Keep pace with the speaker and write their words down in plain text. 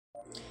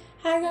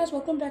Hi guys,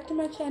 welcome back to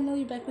my channel.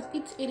 You're back with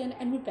It's Eden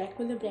and we're back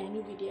with a brand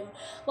new video.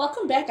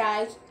 Welcome back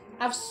guys.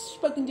 I've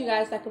spoken to you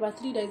guys like about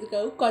 3 days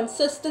ago.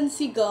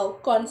 Consistency girl,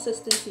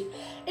 consistency.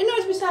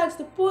 Anyways, besides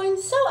the point,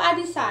 so I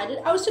decided,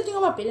 I was sitting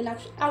on my bed and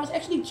I was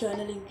actually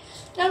journaling.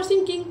 And I was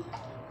thinking,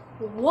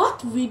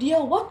 what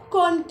video, what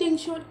content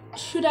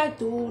should I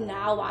do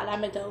now while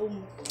I'm at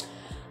home?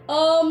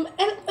 And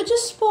it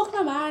just sparked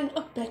my mind,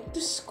 a back to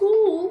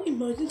school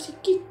emergency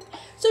kit.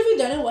 So if you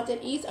don't know what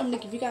that is, I'm gonna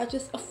give you guys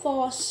just a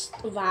fast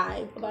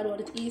vibe about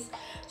what it is.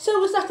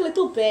 So it's like a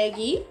little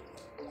baggie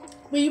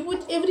where you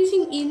put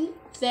everything in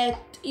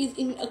that is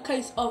in a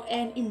case of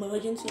an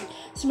emergency.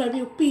 So maybe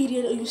you're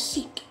period or you're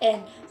sick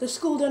and the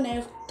school don't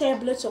have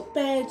tablets or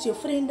pads, your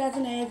friend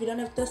doesn't have, you don't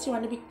have this, you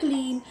want to be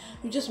clean,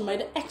 you just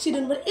made an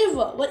accident,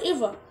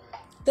 whatever.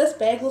 This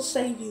bag will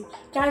save you.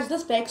 Guys,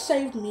 this bag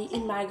saved me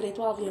in my grade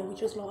 12 year,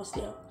 which was last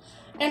year.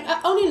 And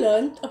I only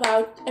learned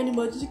about an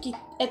emergency kit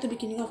at the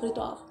beginning of grade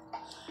 12.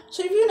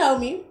 So if you know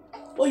me,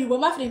 or you were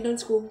my friend in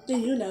school,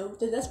 then you know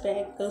that this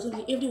bag goes with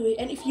me everywhere.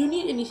 And if you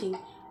need anything,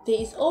 there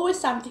is always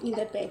something in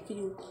that bag for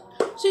you.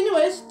 So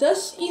anyways,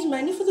 this is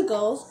mainly for the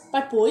girls.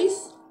 But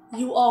boys,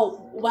 you are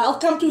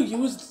welcome to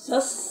use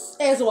this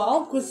as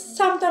well. Because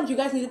sometimes you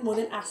guys need it more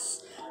than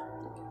us.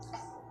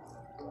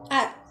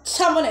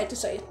 Someone had to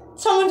say it.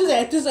 Someone just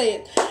had to say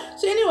it.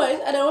 So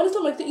anyways, I don't want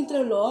to make the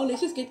intro long.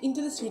 Let's just get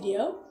into this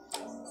video.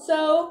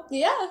 So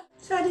yeah.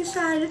 So I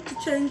decided to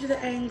change the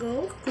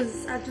angle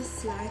because I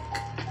just like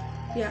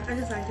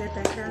that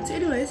background. So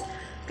anyways,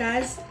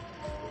 guys,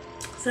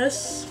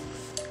 this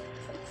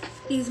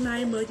is my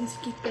emergency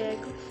kit bag.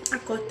 I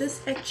got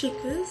this at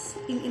Checkers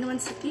in one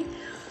city.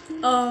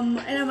 And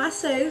I must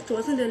say it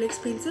wasn't really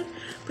expensive.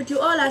 But you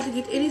are allowed to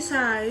get any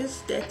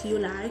size that you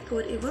like or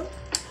whatever.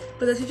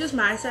 But this is just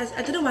my size.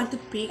 I didn't want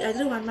it big. I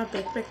didn't want my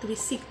backpack to be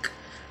sick.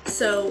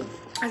 So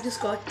I just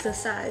got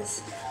this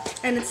size.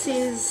 And it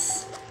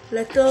says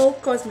little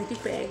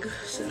cosmetic bag.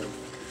 So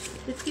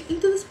let's get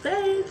into this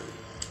bag.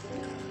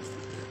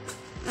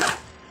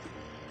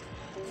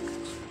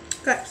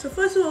 Okay, so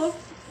first of all,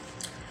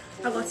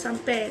 I got some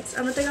pads.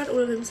 I'm gonna take out all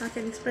of them so I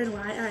can explain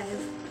why I have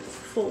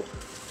 4.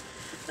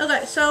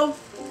 Okay, so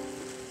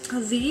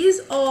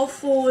these are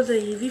for the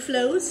heavy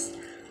flows.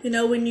 You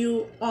know, when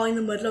you are in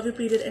the middle of your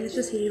period and it's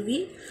just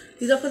heavy.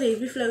 These are for the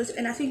heavy flows,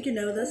 and I think you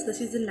know this.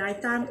 This is the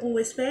nighttime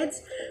always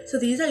pads. So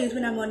these I use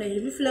when I'm on a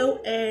heavy flow,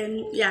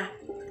 and yeah,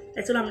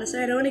 that's what I'm gonna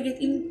say. I don't want to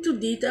get into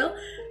detail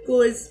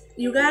because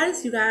you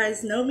guys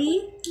know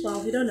me.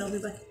 Well, you don't know me,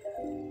 but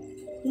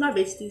you're my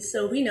besties,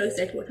 so we know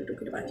exactly what we're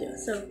talking about here.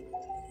 So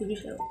heavy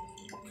flow.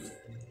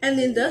 And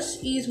then this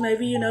is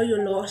maybe, you know,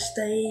 your last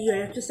day. You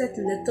have just that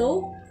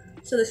little.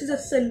 So this is a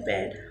thin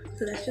pad.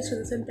 So that's just for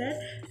the thin pad.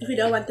 If you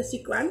don't want the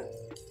thick one.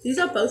 These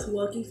are both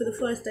working for the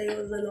first day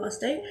or the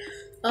last day.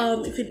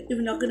 If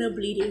you're not gonna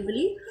bleed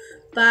heavily,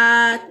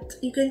 but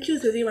you can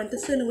choose whether you want a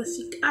thin or a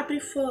thick. I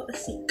prefer a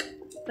thick,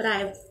 but I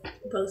have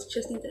both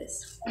just in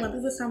case. Maybe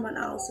for someone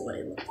else or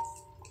whatever.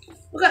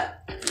 Okay,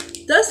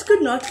 this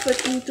could not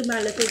fit into my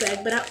little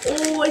bag, but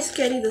I always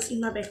carry this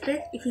in my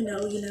backpack. If you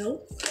know, you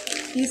know.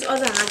 These are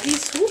the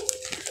Huggies too.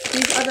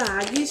 These are the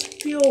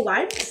Huggies Pure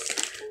Wipes.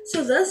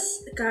 So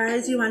this,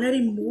 guys, you want to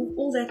remove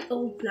all that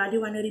old blood.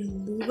 You want to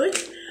remove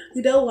it.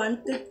 You don't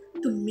want it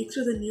to mix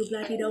with the new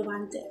blood. You don't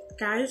want that.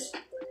 Guys,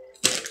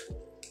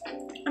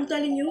 I'm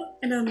telling you,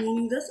 and I'm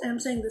meaning this, and I'm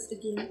saying this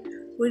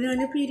again. When you're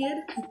on your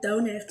period, you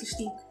don't have to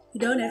stink.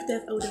 You don't have to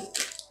have odor.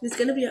 There's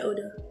going to be an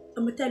odor.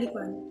 A metallic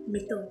one.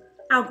 Metal.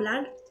 Our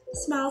blood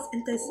smells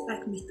and tastes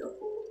like metal.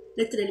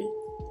 Literally.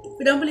 If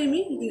you don't believe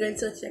me, you can go and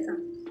search that up.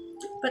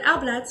 But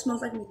our blood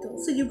smells like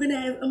metal. So you're going to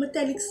have a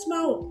metallic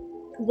smell.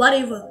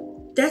 Whatever.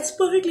 That's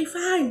perfectly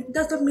fine. It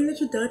does not mean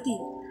that you're dirty.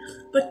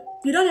 But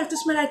you don't have to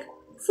smell like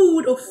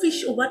food or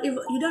fish or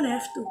whatever. You don't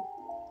have to.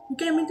 You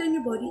can maintain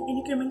your body and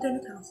you can maintain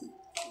it healthy.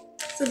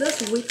 So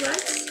this wet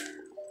wipes,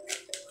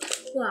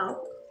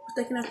 wow,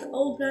 taking out the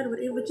old blood,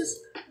 whatever, just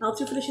helps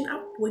you freshen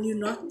up when you're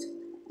not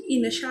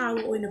in a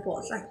shower or in a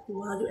bath, like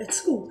while you're at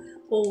school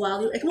or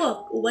while you're at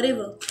work or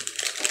whatever.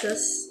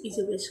 This is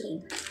your best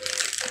friend.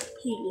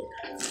 Period.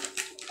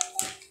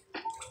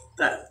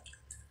 But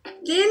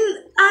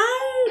then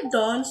I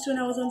danced when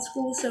I was on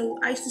school, so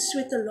I used to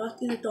sweat a lot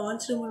in the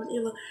dance room or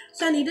whatever.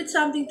 So I needed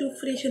something to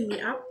freshen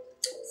me up.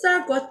 So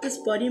I got this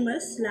body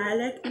mist,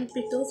 lilac and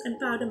petals and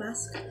powder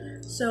mask.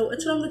 So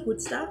it's from the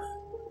Good Stuff.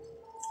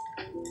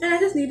 And I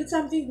just needed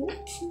something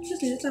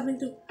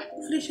to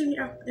freshen me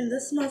up. And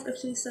this smells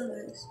actually so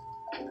nice.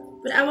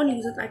 But I won't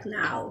use it like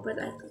now, but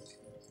like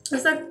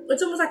it's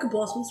almost like a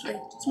bathroom spray.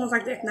 It smells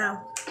like that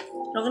now.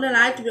 Not gonna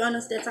lie, to be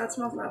honest, that's how it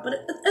smells now. But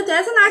it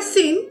has a nice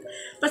scent,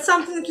 but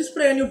something that you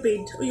spray on your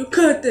bed or your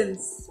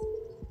curtains.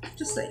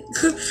 Just saying.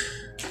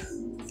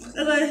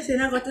 Okay,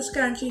 then I got the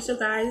scrunchie. So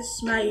guys,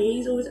 my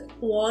hair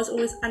was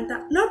always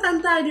not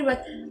untidy,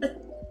 but it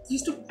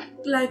used to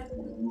like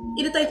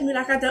irritate me.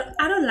 Like I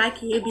don't like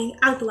hair being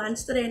out one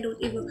strand or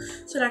whatever.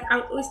 So like I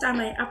would always tie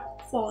my hair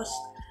up fast.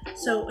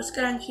 So a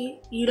scrunchie,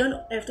 you don't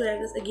have to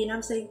have this. Again,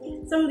 I'm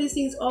saying some of these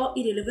things are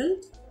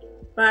irrelevant,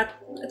 but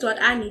it's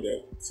what I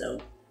needed. So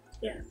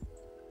yeah,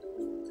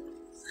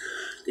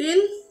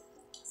 Then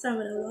some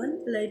other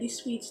one, Lady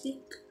Sweet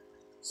Stick.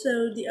 So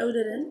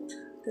deodorant,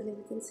 don't know if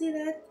you can see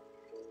that.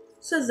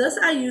 So this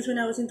I used when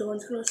I was in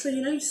dance class. So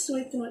you know you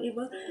sweat and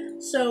whatever.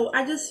 So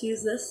I just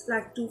use this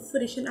like to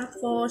freshen up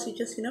first. You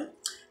just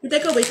you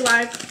take a wet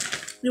wipe,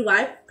 you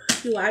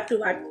wipe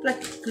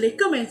like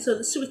liquor man, so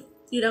the sweat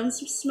you don't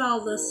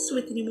smell the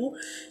sweat anymore.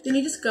 Then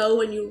you just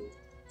go and you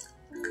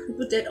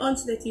put that on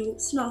so that you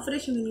smell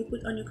fresh, and then you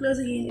put on your clothes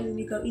again, and then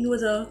you go in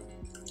with a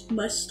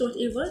mist or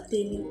whatever,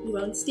 then you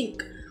won't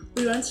stink.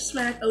 You won't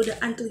smell like odor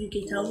until you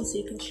get home, so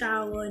you can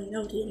shower and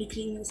really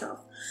clean yourself.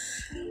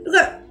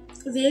 Okay,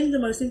 then the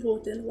most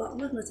important, well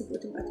not most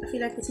important, but I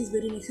feel like this is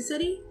very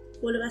necessary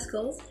for all of us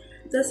girls.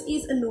 This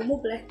is a normal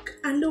black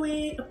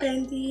underwear, a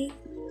panty,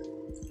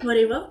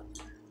 whatever.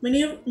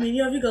 Many of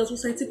you girls will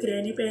say it's a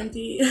granny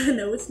panty.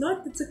 No, it's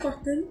not. It's a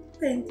cotton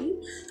panty,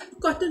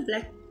 cotton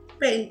black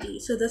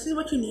panty. So this is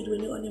what you need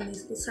when you're on your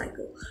menstrual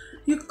cycle.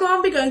 You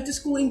can't be going to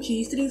school in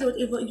G-strings or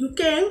whatever. You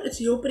can, it's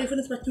your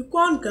preference, but you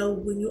can't go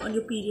when you're on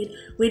your period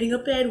wearing a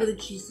pad with a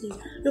G-string.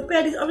 Your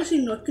pad is obviously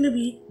not going to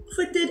be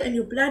fitted and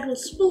your blood will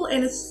spill,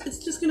 and it's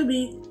just going to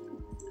be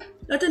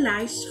not a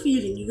nice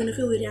feeling. You're going to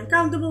feel very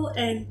uncomfortable,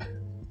 and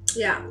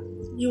yeah,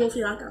 you will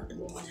feel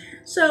uncomfortable.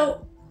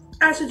 So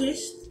I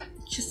suggest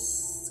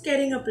just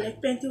getting a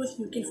black panty with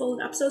you. You can fold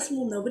it up so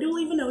small nobody will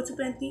even know it's a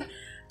panty.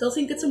 They'll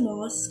think it's a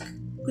mask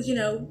because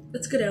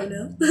it's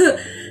corona.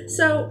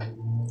 So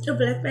a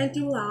black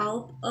panty will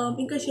help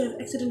in case you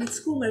have accident at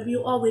school. Maybe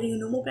you are wearing a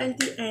normal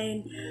panty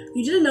and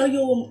you didn't know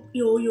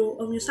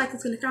your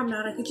cycle's gonna come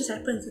now. Like it just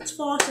happens, it's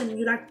fast, and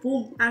you're like,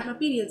 boom, I have my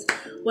periods.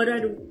 What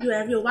do? You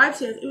have your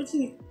wipes, you have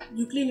everything,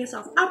 you clean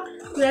yourself up,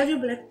 you have your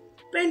black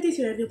panties,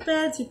 you have your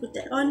pads, you put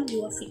that on,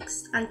 you are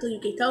fixed until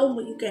you get home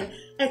where you can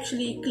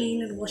actually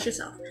clean and wash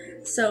yourself.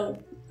 So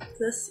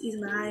this is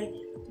my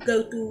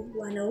go-to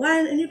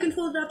 101, and you can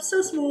fold it up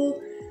so small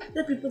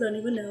that people don't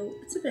even know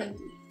it's a panty.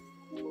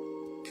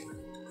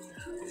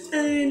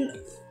 And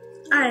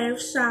I have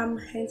some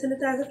hand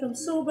sanitizer from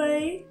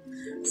Sorbet.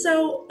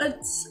 So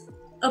it's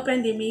a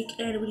pandemic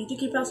and we need to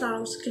keep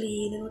ourselves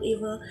clean and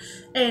whatever.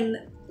 And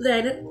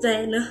then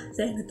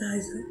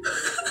sanitizer.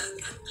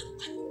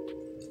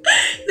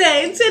 The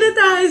hand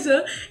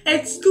sanitizer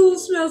at school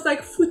smells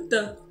like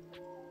footer.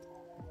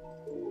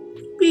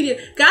 Period.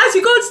 Guys,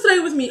 you can't stray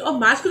with me. Oh,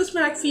 my school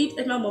smells like feet.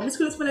 At my mom's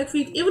school it smells like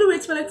feet. Everywhere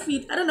it smells like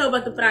feet. I don't know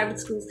about the private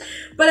schools,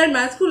 but at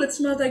my school it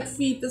smells like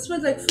feet. It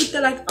smells like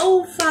footer, like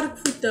oh fuck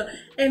footer.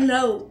 And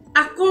no,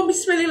 I can't be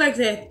smelling like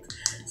that.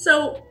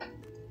 So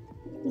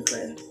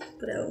okay,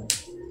 bro.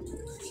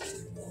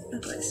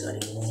 Okay, sorry.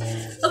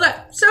 Okay,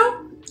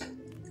 so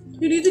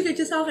you need to get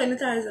yourself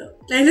sanitizer.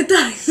 Hand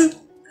sanitizer.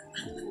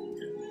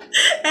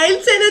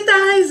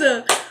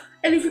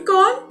 And if you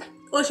can't,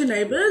 ask your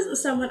neighbors or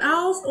someone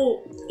else,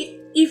 or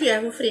if you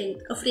have a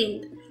friend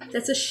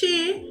that's a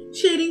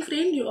sharing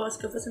friend, you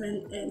ask her for some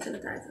hand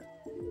sanitizer.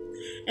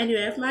 And you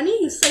have money,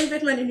 you save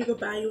that money and you go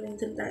buy your hand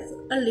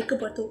sanitizer, a liquor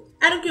bottle.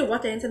 I don't care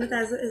what hand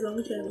sanitizer, as long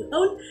as you have your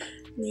own,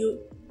 you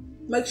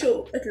make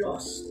sure it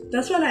lasts.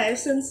 That's what I have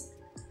since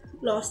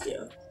last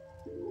year.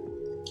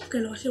 Okay,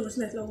 last year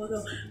wasn't that long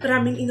ago, but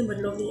I'm in the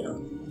middle of the year,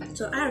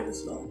 so I have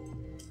this long.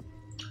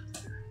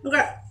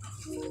 Okay,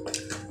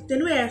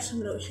 then we have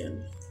some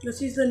lotion.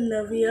 This is the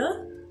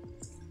Nivea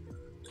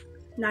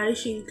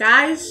Nourishing.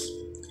 Guys,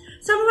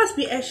 some of us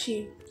be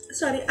ashy.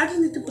 Sorry, I just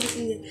need to put it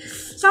in there.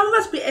 Some of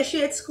us be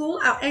ashy at school.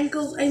 Our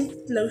ankles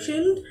ain't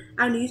lotioned.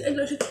 Our knees ain't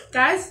lotioned.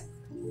 Guys,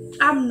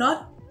 I'm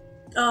not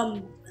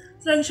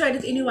throwing shade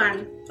at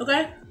anyone.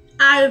 Okay?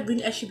 I've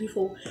been ashy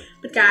before.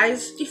 But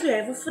guys, if you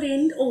have a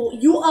friend or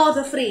you are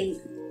the friend,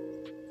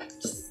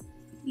 just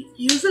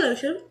use the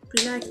lotion.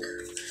 Be like,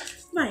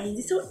 my hand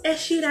is so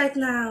ashy right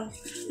now.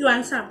 You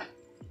want some?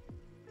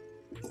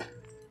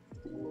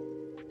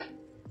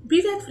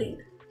 Be that friend.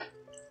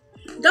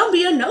 Don't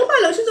be a no, my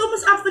lotion's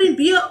almost up, friend.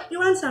 Be a, you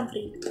want some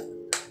friend.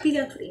 Be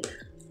that friend.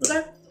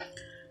 Okay?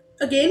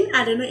 Again,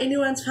 I don't know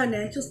anyone's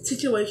financial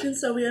situation,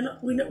 so we're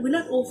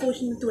not all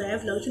fortunate to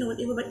have lotion or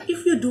whatever, but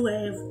if you do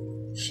have,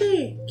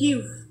 share,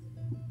 give.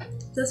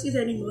 This is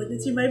an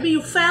emergency. Maybe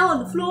you fell on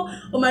the floor,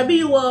 or maybe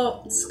you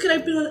were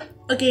scraping on,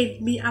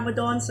 again, me, I'm a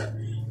dancer.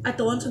 I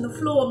dance on the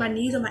floor, on my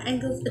knees, on my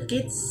ankles, it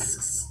gets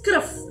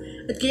scruff,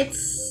 it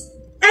gets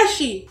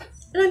ashy,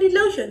 and I need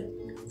lotion.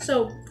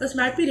 So this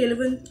might be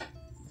relevant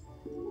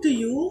to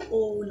you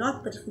or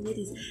not, but for me it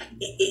is.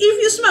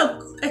 If you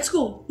smoke at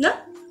school, no?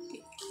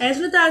 Hand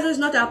sanitizer is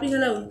not helping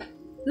alone.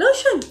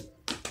 Lotion,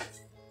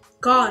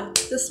 gone.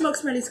 The smoke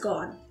smell is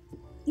gone.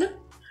 No?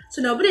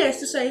 So nobody has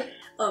to say,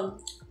 push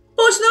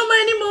no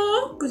more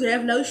anymore, because you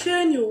have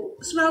lotion, you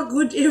smell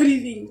good,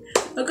 everything.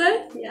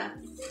 Okay? Yeah.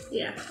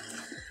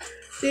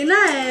 Then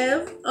I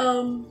have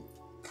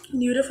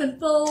Nurofen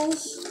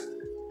pills.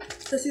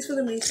 This is for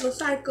the menstrual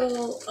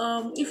cycle.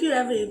 If you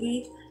have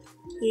heavy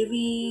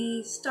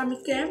heavy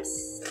stomach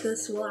cramps,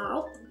 this will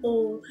help.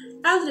 Or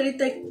I already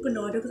take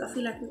Panado because I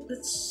feel like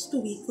it's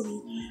too weak for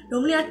me.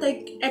 Normally I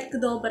take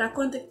Adcodol, but I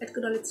can't take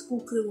Adcodol at school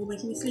because it will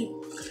make me sleep.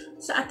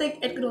 So I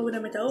take Adcodol when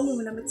I'm at home, and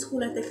when I'm at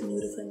school I take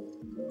Nurofen.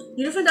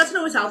 Nurofen doesn't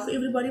always help for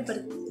everybody, but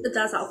it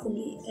does help for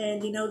me.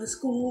 And you know, the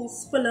school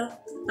spiller,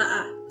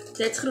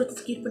 that's grote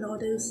verkeerd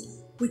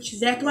Panados, which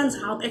that one's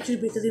help actually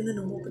better than the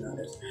normal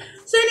Panados.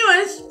 So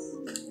anyways,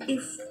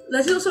 if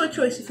that's also a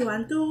choice, if you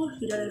want to,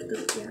 you don't have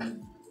to, yeah.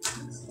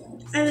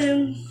 And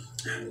then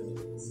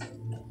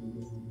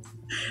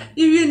if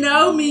you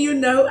know me, you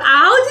know.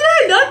 How did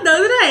I not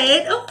know that I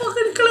had a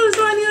fucking close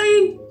one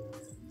here?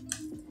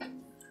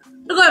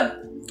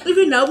 Okay, if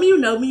you know me, you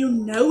know me, you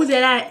know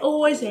that I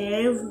always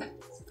have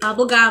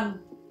bubblegum.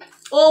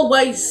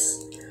 Always.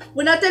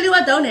 When I tell you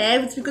I don't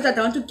have, it's because I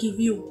don't want to give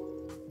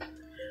you.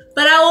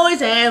 But I always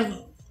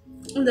have.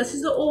 And this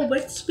is the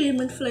Orbit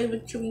spearmint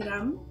flavored chewing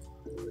gum.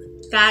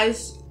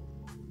 Guys,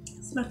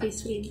 it's my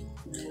best friend.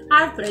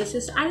 I have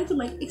braces. I need to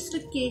make extra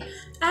care.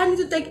 I need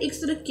to take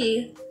extra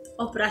care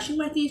of brushing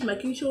my teeth,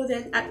 making sure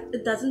that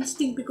it doesn't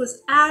stink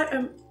because I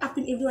am up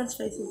in everyone's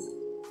faces.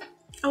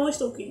 I'm always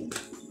talking.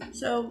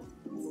 So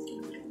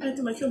I need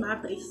to make sure my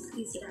brace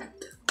is right.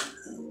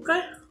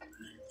 Okay?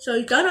 So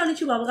you don't only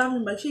chew bubblegum,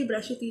 and make sure you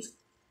brush your teeth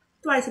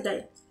twice a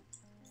day.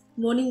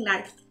 Morning,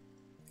 night.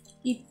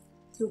 Eat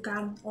your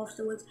gum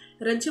afterwards.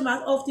 Rinse your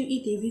mouth after you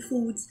eat heavy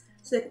foods.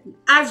 So that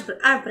I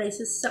have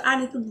braces, so I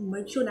need to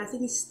make sure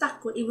nothing is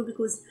stuck whatever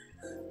because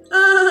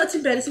it's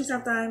embarrassing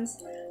sometimes.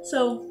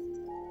 So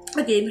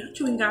again,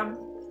 chewing gum.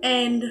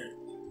 And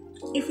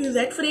if you're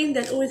that friend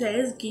that always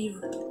has,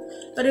 give.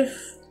 But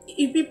if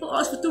people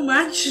ask for too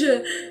much,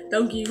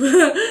 don't give.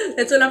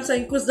 That's all I'm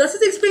saying, because this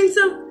is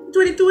expensive.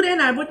 22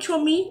 rand. I bought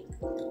Chomi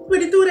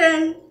 22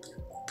 rand.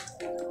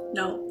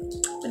 No,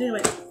 but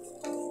anyway,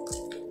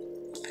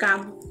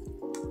 gum.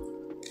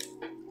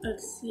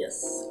 It's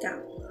yes, gum.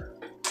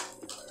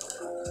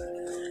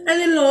 And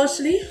then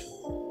lastly,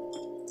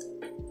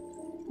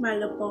 my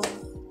lip balm.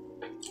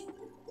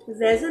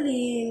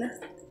 Vaseline,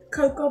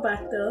 cocoa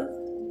butter.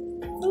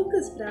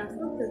 Focus, bruh,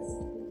 focus.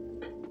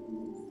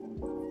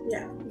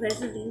 Yeah,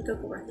 Vaseline,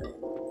 cocoa butter.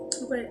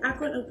 Okay, I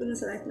can't open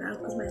this right now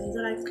because my hands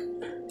are like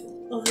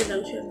of the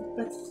lotion.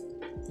 But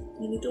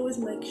you need to always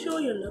make sure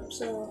your lips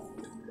are,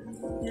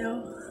 you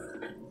know,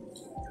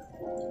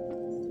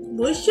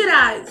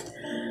 moisturized.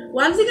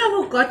 One thing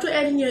I forgot to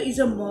add in here is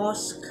a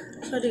mask.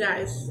 Sorry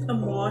guys, a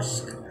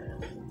mask.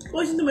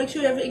 Always need to make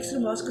sure you have an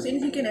extra mask because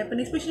anything can happen,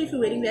 especially if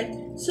you're wearing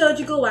that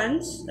surgical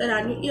ones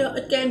around your ear.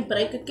 It can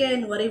break, it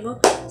can whatever.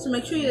 So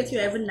make sure that you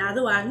have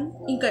another one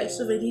in case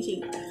of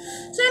anything.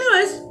 So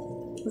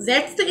anyways,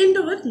 that's the end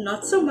of it.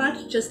 Not so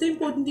much, just the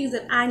important things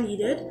that I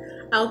needed.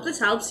 I hope this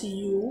helps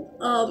you.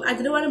 I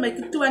didn't want to make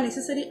it too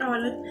unnecessary.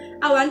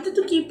 I wanted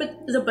to keep it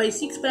the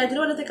basics, but I didn't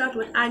want to take out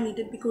what I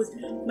needed because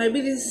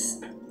maybe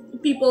there's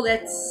people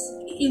that's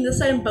in the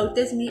same boat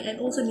as me and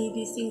also need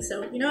these things,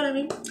 so you know what I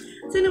mean.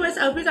 So anyways,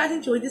 I hope you guys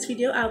enjoyed this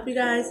video. I hope you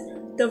guys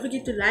don't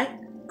forget to like,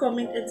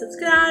 comment and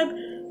subscribe,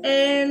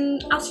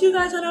 and I'll see you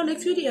guys on our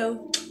next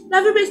video.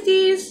 Love you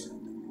besties.